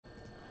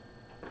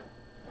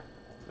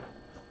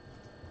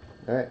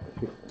All right.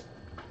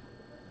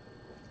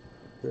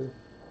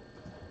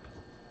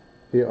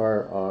 Here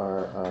are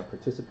our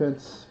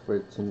participants for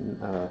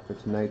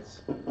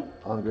tonight's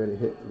Ungraded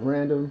Hit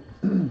Random.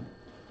 We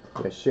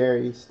got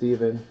Sherry,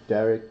 Steven,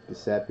 Derek,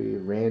 Giuseppe,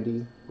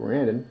 Randy,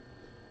 Brandon,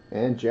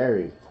 and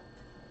Jerry.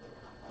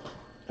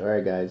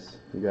 Alright guys,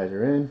 you guys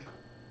are in.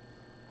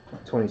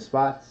 20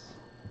 spots.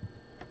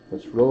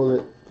 Let's roll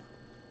it.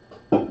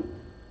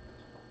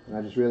 And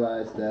I just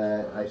realized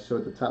that I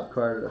showed the top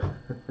card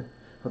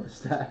of the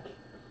stack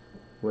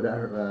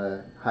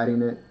without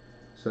hiding it.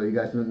 So you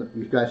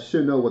guys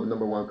should know what the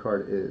number one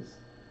card is.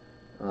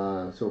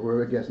 So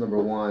whoever gets number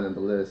one on the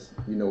list,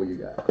 you know what you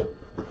got.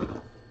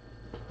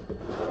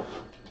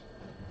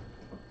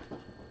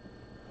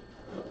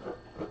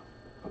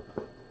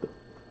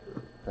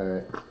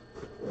 Alright.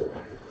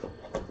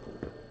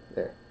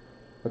 There.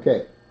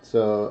 Okay,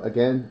 so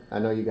again, I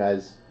know you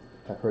guys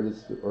have heard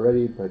this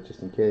already, but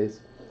just in case,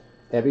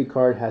 every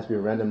card has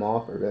been random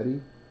off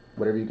already.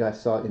 Whatever you guys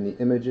saw in the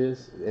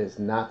images is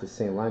not the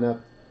same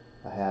lineup.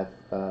 I have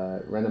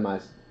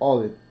randomized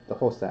the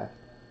whole stack.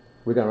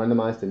 We're going to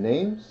randomize the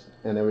names,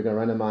 and then we're going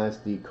to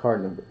randomize the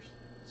card numbers.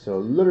 So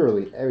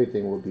literally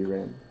everything will be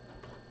random.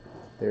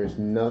 There's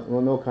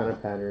no kind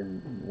of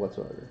pattern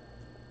whatsoever.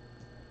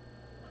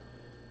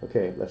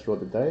 Okay, let's roll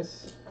the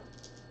dice.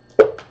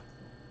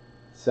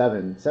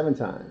 7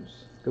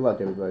 times. Good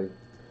luck, everybody.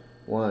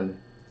 1,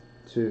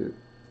 2,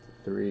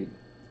 3,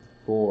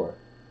 4,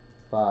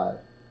 5,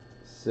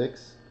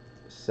 6,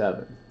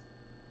 7.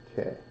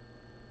 Okay.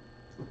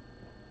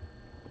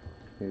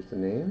 Here's the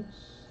names.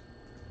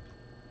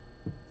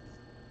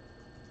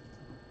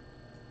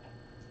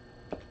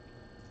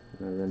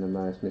 I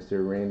randomized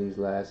Mr. Randy's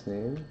last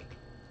name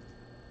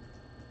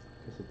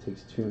because it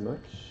takes too much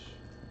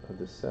of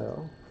the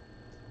cell.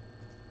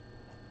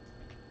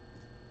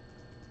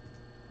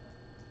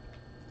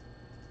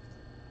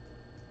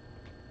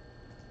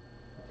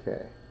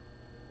 Okay.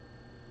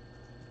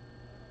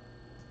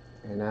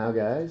 And now,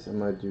 guys, I'm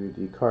going to do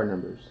the card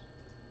numbers.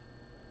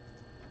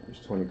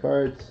 There's 20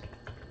 cards.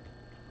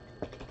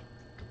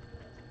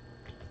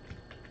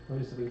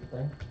 What is the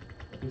thing?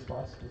 A few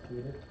spots, just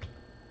delete it.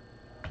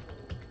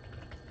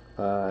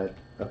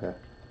 Okay.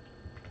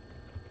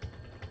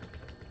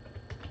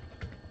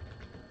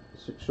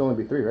 It should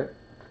only be 3, right?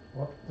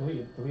 Well,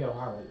 delete or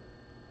highlight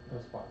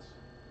those spots.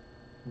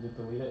 You just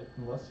delete it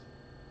from the list.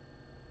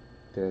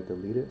 Did I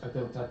delete it? I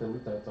delete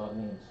the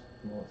names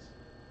from the list.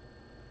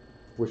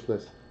 Which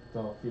list? The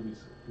freebie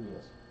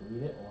list.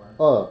 Delete it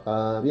or...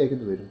 Oh, yeah, you can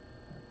delete it.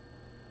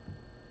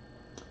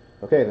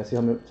 Okay, let's see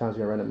how many times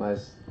we're going to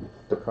randomize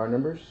the card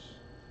numbers.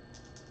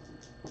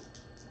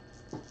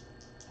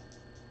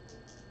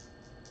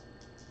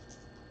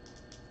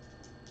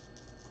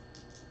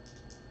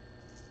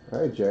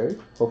 Alright, Jerry.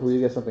 Hopefully you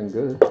get something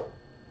good.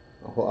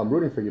 I'm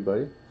rooting for you,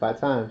 buddy. 5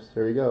 times.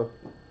 There we go.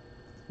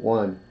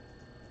 1,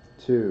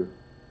 2,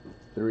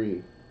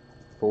 3,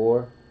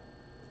 4,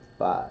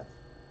 5.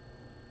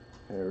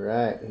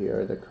 Alright, here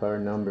are the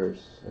card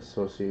numbers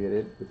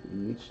associated with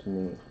each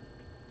name.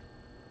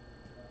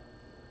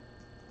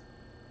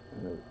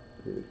 I'm going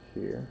to do it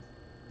here.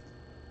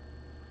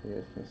 You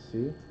guys can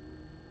see.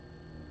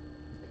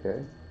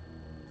 Okay.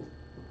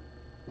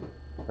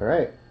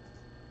 Alright.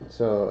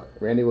 So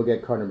Randy will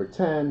get card number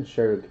 10,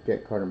 Sherry will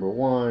get card number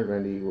 1,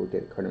 Randy will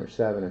get card number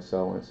 7, and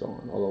so on and so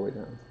on, all the way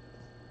down.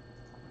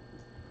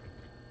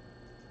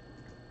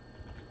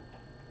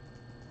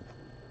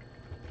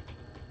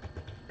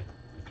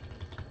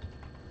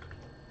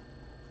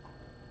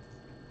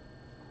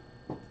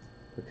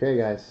 Okay,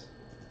 guys.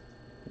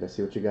 Let's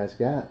see what you guys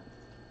got.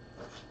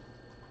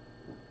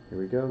 Here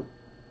we go.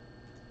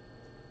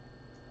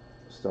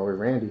 Start with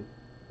Randy.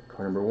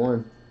 Card number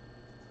 1.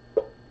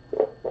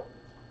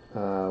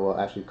 Well,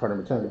 actually, card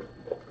number 10.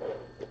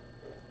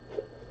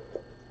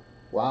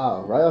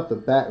 Wow, right off the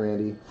bat,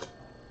 Randy.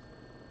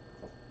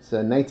 It's a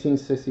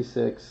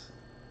 1966,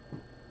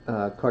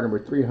 card number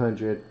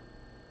 300,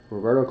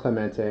 Roberto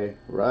Clemente,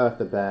 right off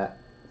the bat,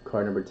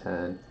 card number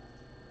 10.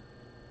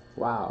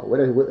 Wow, what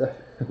a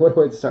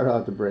way to start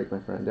off the break, my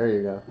friend. There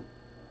you go.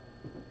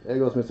 There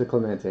goes Mr.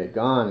 Clemente.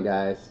 Gone,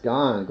 guys.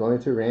 Gone.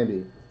 Going to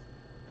Randy.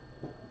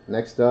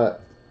 Next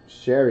up,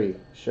 Sherry.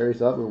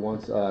 Sherry's up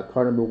with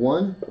card number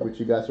 1, which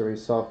you guys already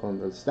saw from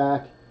the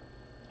stack.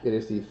 It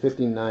is the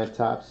 59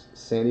 Topps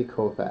Sandy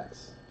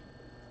Koufax.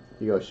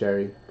 Here you go,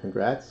 Sherry.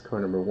 Congrats.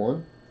 Card number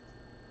 1.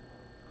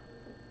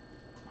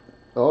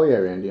 Oh, yeah,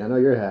 Randy. I know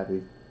you're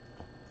happy.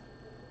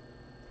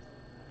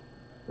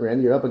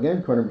 Randy, you're up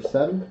again. Card number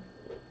 7.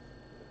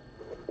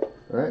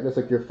 Alright, looks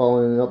like you're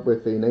following up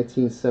with a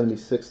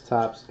 1976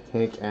 Topps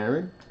Hank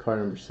Aaron. Card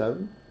number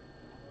 7.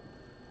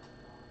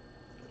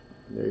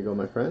 There you go,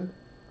 my friend.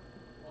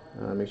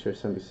 Make sure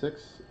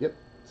 76. Yep,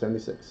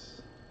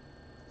 76.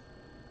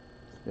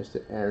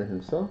 Mr. Aaron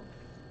himself.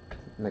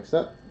 Next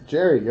up,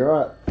 Jerry, you're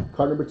up.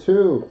 Card number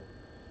 2.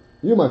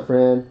 You, my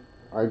friend,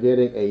 are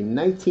getting a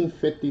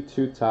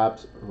 1952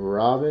 Topps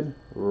Robin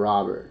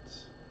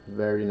Roberts.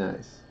 Very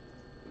nice.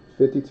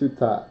 52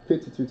 Topps,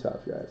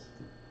 guys.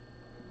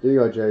 There you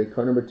go, Jerry.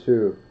 Card number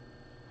 2.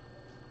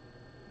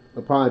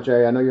 No problem,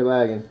 Jerry. I know you're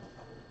lagging.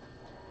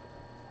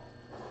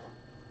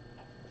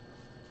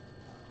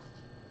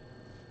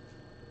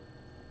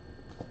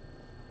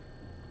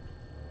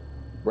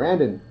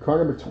 Brandon,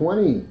 card number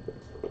 20.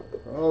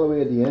 All the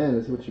way at the end.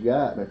 Let's see what you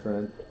got, my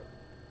friend.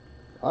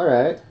 All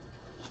right.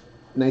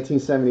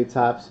 1970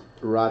 Topps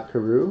Rod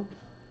Carew,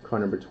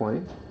 card number 20.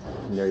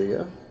 And there you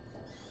go.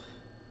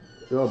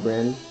 Go,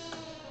 Brandon.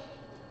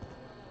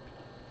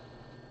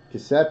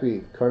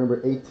 Giuseppe, card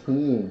number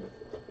 18.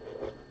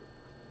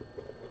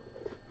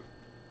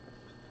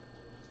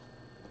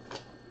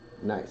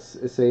 Nice.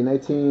 It's a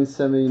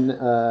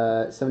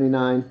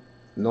 1979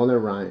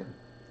 Nolan Ryan.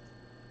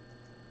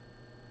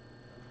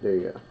 There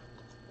you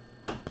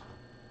go.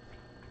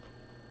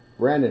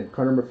 Brandon,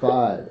 card number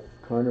 5.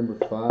 Card number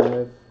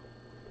 5.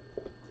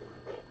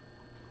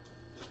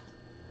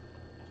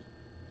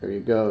 There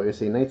you go.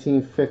 It's a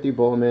 1950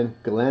 Bowman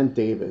Glenn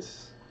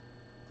Davis.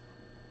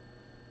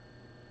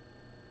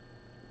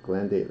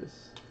 Glenn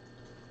Davis.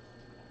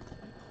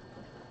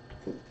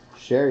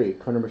 Sherry,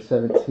 card number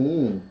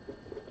 17.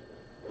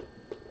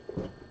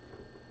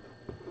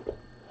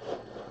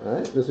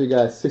 Alright, this we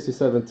got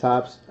 67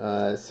 Topps,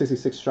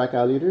 66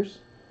 strikeout leaders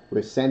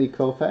with Sandy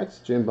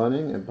Koufax, Jim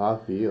Bunning, and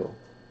Bob Veal.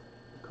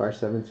 Car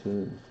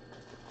 17.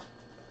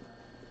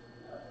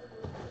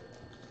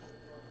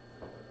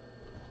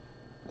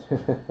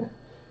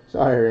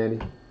 Sorry,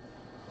 Randy.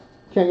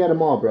 Can't get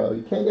them all, bro.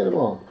 You can't get them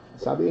all.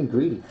 Stop being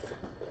greedy.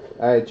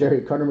 Alright,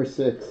 Jerry, card number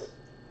 6.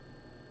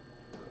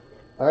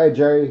 Alright,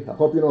 Jerry, I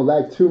hope you don't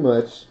lag too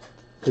much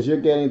because you're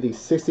getting the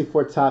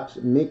 64 Topps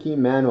Mickey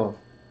Mantle.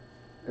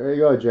 There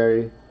you go,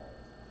 Jerry.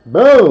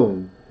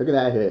 Boom! Look at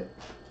that hit.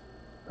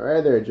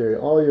 Alright there, Jerry.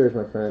 All yours,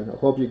 my friend. I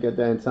hope you get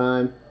that in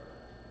time.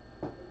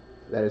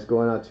 That is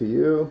going out to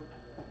you.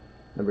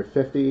 Number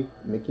 50,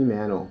 Mickey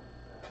Mantle.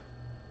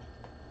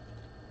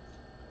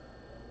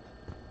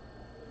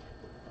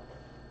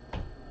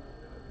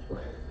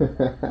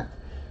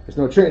 There's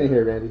no training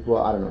here, Randy.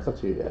 Well, I don't know. It's up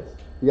to you guys.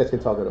 You guys can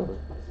talk it over.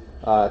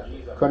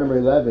 Card number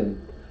 11.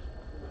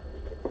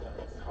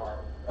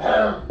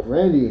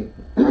 Randy,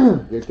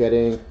 you're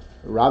getting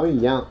Robin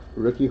Yount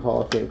Rookie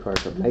Hall of Fame card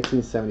from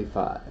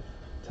 1975.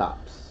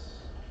 Topps.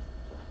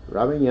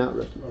 Robin Yount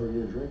Rookie. Oh,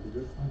 you drink? You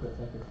good? I'm good,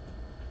 thank you.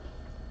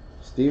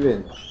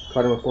 Steven,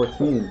 card number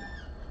 14.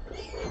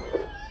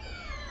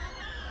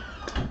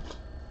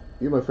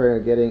 You, my friend, are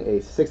getting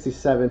a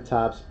 67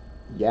 Topps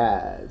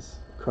Yaz.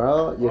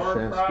 Carl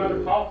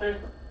Yastrzemski. Coffee.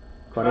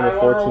 Card number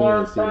 14,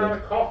 large Steven. fry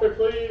coffee,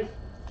 please.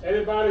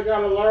 Anybody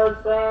got a large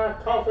fry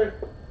coffee?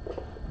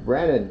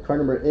 Brandon, card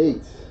number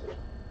 8.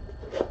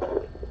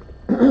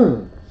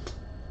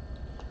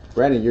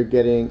 Brandon, you're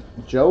getting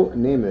Joe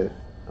Namath.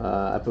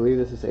 I believe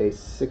this is a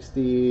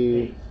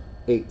 68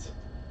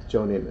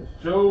 Joe Namath.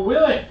 Joe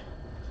Willie.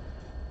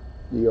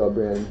 You go,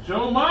 Brandon.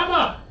 Joe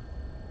Mama.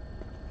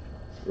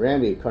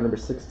 Randy, card number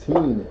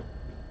 16.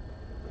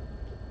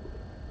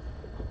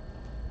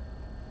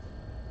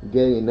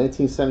 Getting a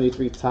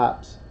 1973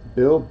 Topps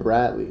Bill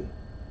Bradley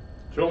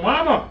Joe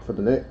Mama. for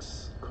the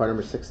Knicks. Card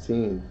number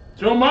 16.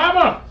 Joe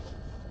Mama.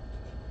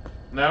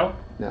 No.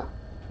 Now,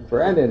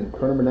 Brandon,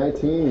 card number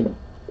 19.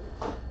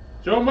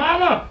 Joe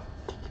Mama.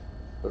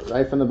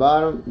 Right from the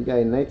bottom, you got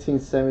a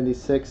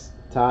 1976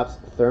 Topps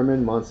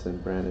Thurman Munson,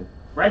 Brandon.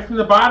 Right from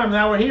the bottom,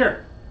 now we're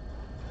here.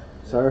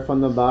 Sorry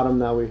from the bottom,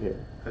 now we're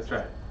here. That's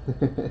right.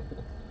 There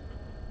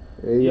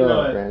you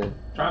go, Brandon.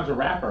 John's a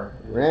rapper.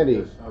 Randy.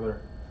 There's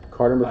other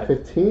Card number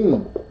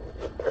 15.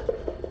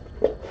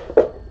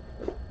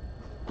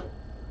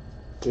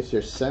 It's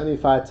your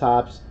 75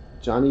 Topps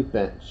Johnny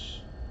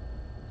Bench.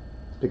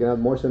 Picking up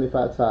more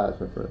 75 Topps,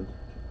 my friend.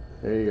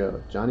 There you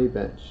go, Johnny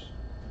Bench.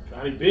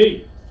 Johnny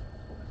B.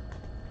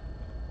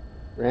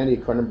 Randy,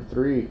 card number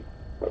 3.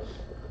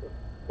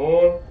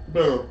 Or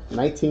Bill.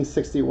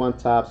 1961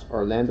 Topps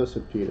Orlando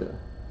Cepeda.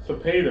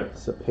 Cepeda.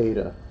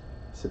 Cepeda.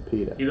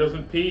 He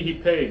doesn't pee, he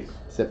pays.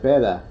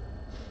 Cepeda.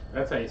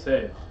 That's how you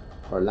say it.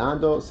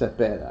 Orlando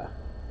Cepeda.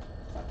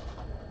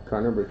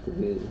 Card number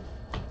 3.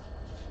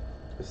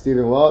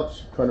 Stephen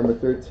Welch, card number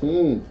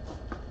 13.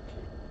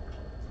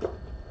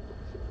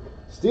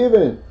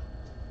 Stephen,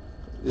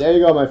 there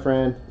you go, my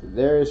friend.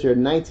 There is your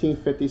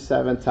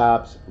 1957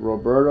 Topps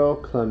Roberto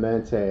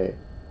Clemente.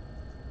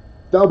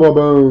 Double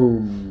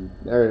boom.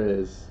 There it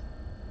is.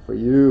 For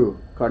you.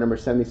 Card number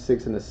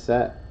 76 in the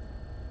set.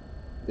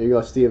 There you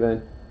go,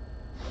 Stephen.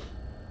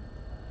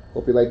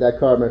 Hope you like that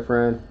card, my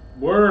friend.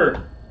 Word.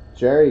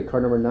 Jerry,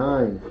 card number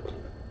 9.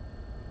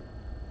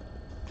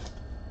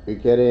 You're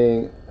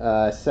getting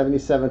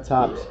 77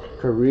 Topps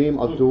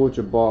Kareem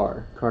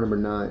Abdul-Jabbar, card number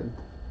 9.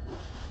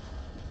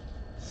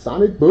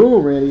 Sonic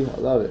Boom, Randy. I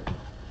love it.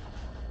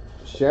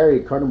 Sherry,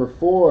 card number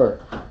 4.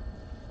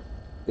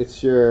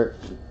 It's your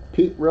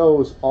Pete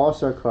Rose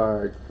All-Star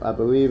card. I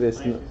believe it's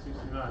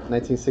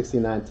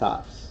 1969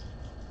 Topps.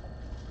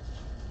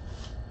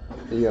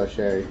 There you go,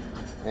 Sherry.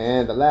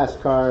 And the last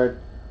card,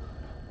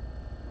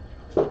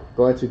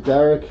 going to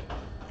Derek.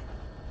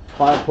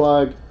 Fire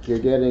plug, you're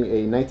getting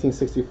a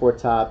 1964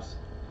 Topps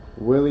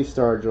Willie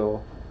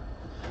Stargell,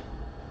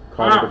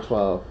 card number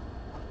 12.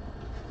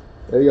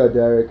 There you go,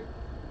 Derek.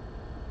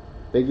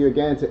 Thank you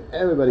again to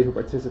everybody who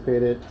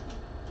participated.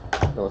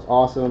 That was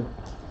awesome.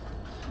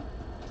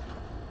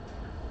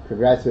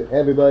 Congrats to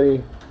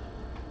everybody.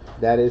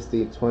 That is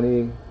the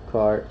 20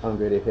 card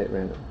ungraded hit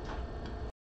random.